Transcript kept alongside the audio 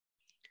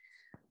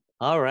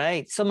All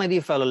right. So, my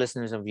dear fellow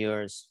listeners and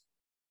viewers,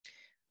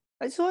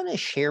 I just want to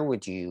share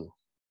with you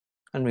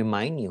and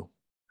remind you,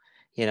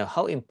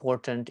 how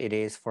important it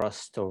is for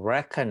us to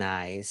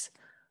recognize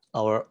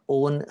our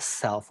own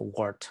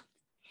self-worth.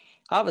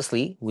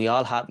 Obviously, we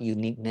all have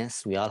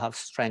uniqueness, we all have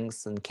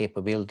strengths and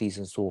capabilities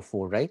and so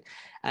forth, right?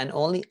 And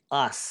only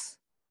us,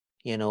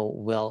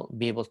 will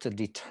be able to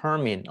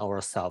determine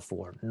our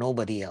self-worth,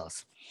 nobody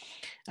else.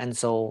 And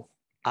so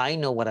I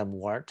know what I'm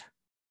worth.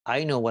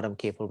 I know what I'm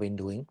capable in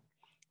doing,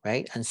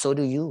 right? And so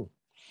do you.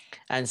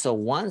 And so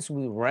once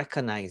we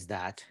recognize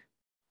that,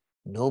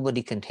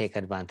 nobody can take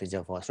advantage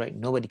of us, right?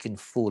 Nobody can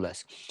fool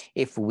us.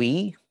 If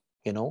we,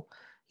 you know,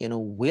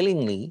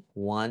 willingly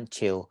want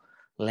to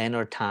lend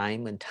our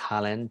time and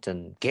talent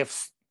and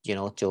gifts,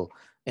 to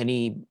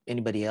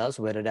anybody else,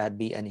 whether that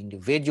be an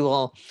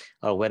individual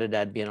or whether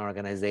that be an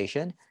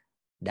organization,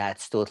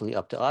 that's totally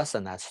up to us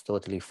and that's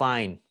totally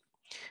fine.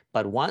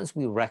 But once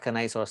we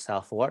recognize our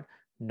self-worth,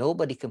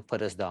 nobody can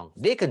put us down.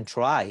 They can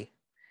try,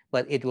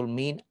 but it will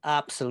mean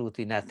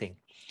absolutely nothing,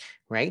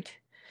 right?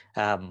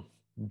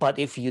 But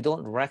if you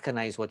don't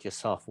recognize what your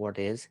self-worth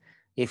is,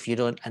 if you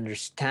don't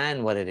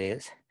understand what it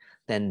is,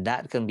 then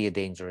that can be a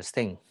dangerous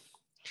thing.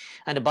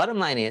 And the bottom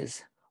line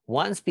is,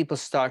 once people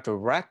start to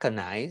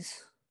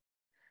recognize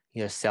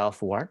your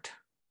self-worth,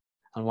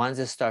 and once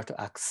they start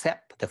to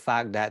accept the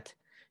fact that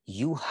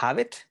you have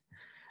it,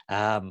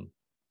 um,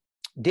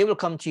 they will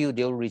come to you,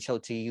 they will reach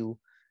out to you,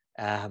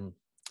 um,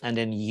 and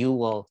then you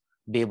will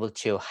be able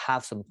to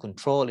have some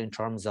control in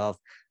terms of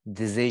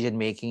decision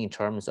making, in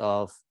terms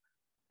of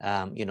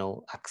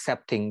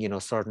accepting,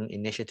 certain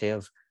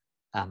initiative,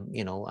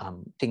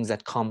 things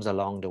that comes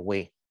along the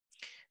way.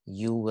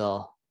 You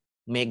will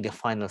make the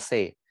final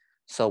say.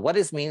 So what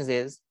this means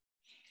is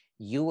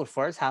you will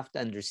first have to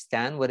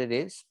understand what it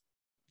is,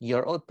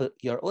 your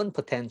own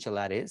potential,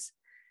 that is,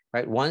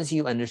 right? Once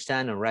you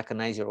understand and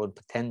recognize your own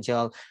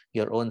potential,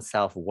 your own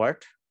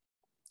self-worth,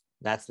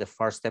 that's the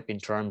first step in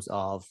terms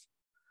of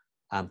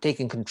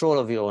taking control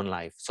of your own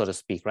life, so to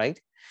speak, right?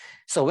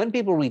 So when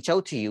people reach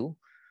out to you,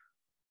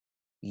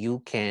 you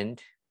can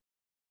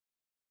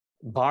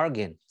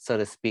bargain, so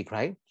to speak,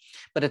 right?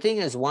 But the thing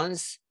is,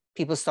 once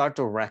people start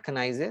to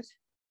recognize it,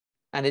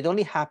 and it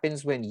only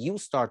happens when you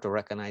start to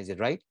recognize it,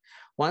 right?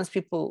 Once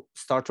people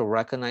start to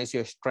recognize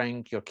your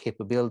strength, your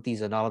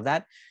capabilities, and all of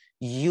that,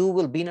 you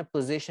will be in a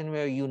position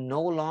where you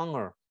no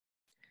longer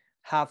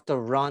have to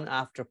run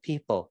after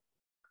people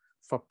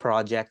for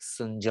projects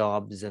and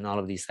jobs and all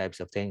of these types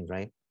of things,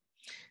 right?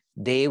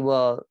 They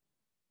will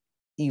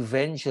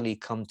eventually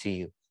come to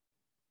you.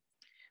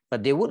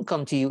 But they won't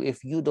come to you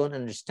if you don't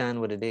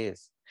understand what it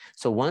is.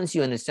 So once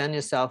you understand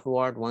your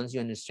self-worth, once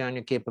you understand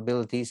your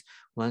capabilities,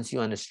 once you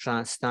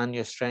understand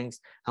your strengths,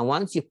 and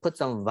once you put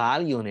some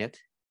value in it,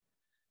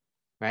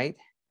 right,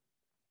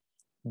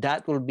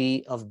 that will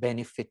be of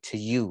benefit to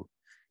you.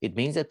 It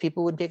means that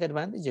people would take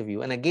advantage of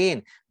you. And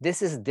again,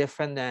 this is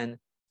different than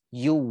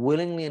you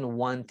willingly and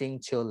wanting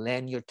to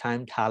lend your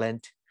time,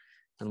 talent,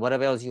 and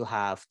whatever else you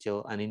have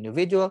to an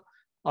individual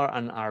or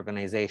an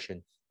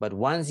organization. But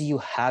once you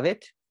have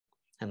it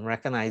and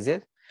recognize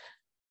it,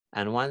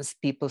 and once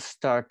people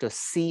start to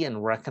see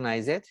and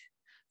recognize it,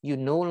 you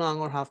no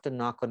longer have to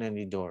knock on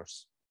any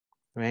doors,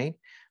 right?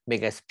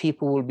 Because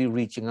people will be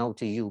reaching out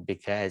to you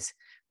because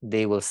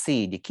they will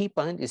see. The key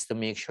point is to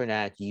make sure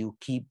that you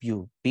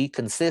be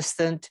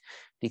consistent.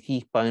 The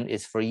key point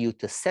is for you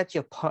to set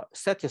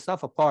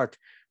yourself apart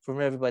from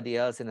everybody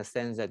else, in a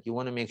sense that you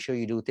want to make sure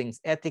you do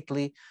things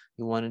ethically.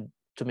 You want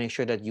to make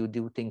sure that you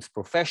do things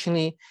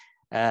professionally,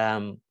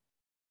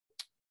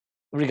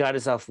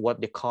 regardless of what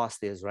the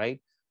cost is,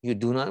 right? You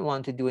do not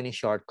want to do any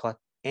shortcut,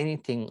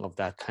 anything of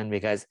that kind,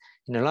 because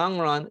in the long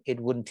run, it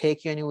wouldn't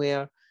take you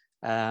anywhere.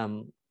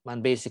 And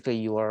basically,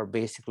 you are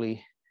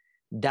basically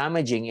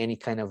damaging any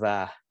kind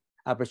of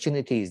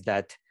opportunities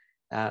that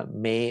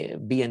may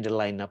be in the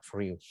lineup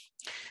for you.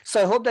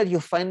 So I hope that you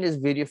find this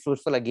video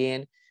fruitful.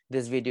 Again,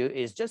 this video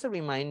is just a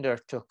reminder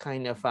to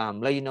kind of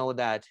let you know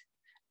that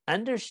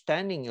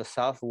understanding your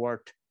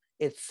self-worth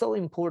is so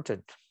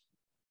important,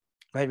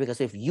 right?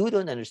 Because if you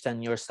don't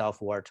understand your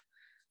self-worth,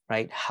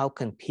 right, how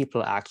can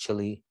people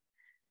actually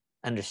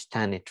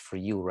understand it for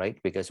you, right?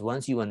 Because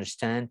once you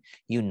understand,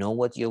 you know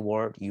what you're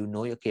worth, you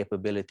know your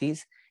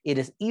capabilities, it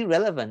is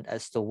irrelevant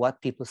as to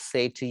what people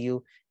say to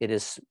you. It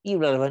is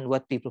irrelevant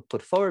what people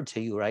put forward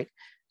to you, right?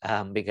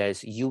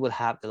 Because you will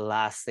have the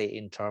last say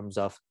in terms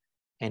of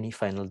any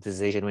final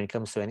decision when it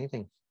comes to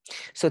anything.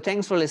 So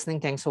thanks for listening.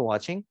 Thanks for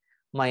watching.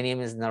 My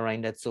name is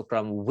Narine, that's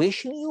Sookram.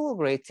 Wishing you a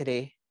great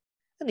today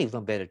and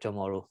even better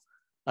tomorrow.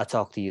 I'll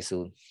talk to you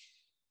soon.